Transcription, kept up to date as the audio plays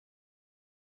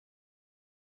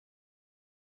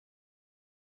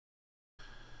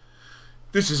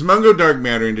This is Mungo Dark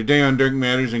Matter, and today on Dark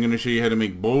Matters I'm going to show you how to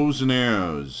make bows and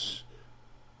arrows.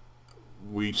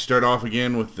 We start off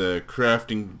again with the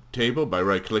crafting table by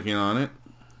right-clicking on it.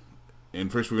 And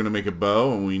first we're going to make a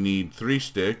bow, and we need 3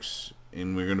 sticks,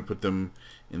 and we're going to put them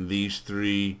in these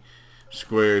 3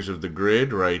 squares of the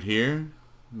grid right here.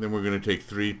 Then we're going to take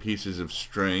 3 pieces of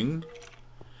string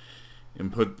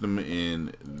and put them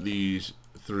in these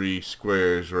 3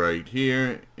 squares right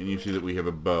here, and you see that we have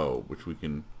a bow, which we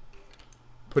can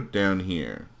put down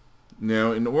here.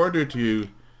 Now, in order to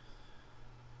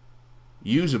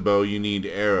use a bow, you need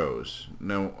arrows.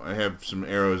 Now, I have some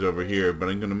arrows over here, but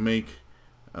I'm going to make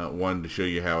one to show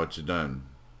you how it's done.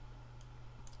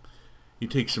 You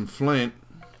take some flint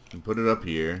and put it up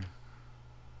here,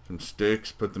 some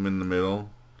sticks, put them in the middle,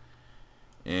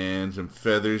 and some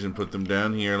feathers and put them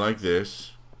down here like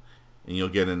this, and you'll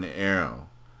get an arrow.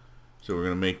 So we're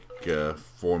going to make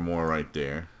 4 more right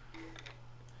there.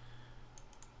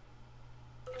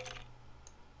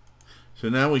 So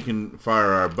now we can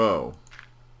fire our bow.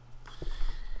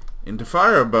 And to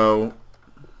fire a bow,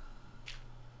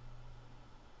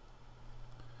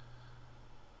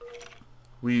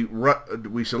 we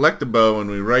select the bow and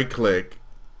we right click,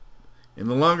 and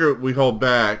the longer we hold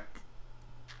back,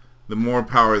 the more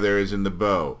power there is in the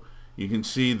bow. You can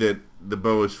see that the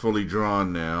bow is fully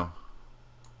drawn now,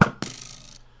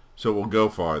 so it will go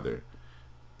farther.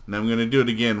 Now I'm going to do it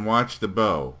again. Watch the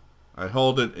bow. I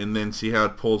hold it and then see how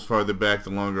it pulls farther back the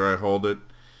longer I hold it.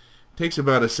 It takes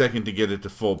about a second to get it to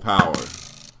full power.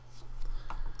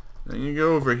 Now you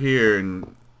go over here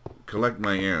and collect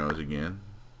my arrows again.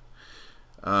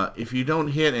 If you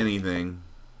don't hit anything,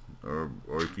 or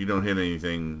if you don't hit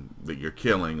anything that you're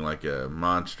killing, like a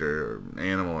monster or an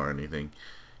animal or anything,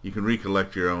 you can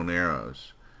recollect your own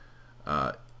arrows.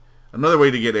 Another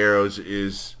way to get arrows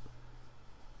is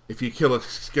if you kill a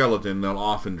skeleton, they'll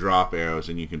often drop arrows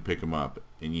and you can pick them up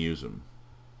and use them.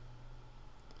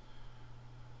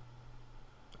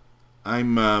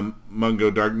 I'm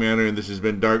Mungo Dark Matter, and this has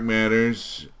been Dark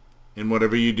Matters. And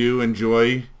whatever you do,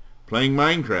 enjoy playing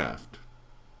Minecraft.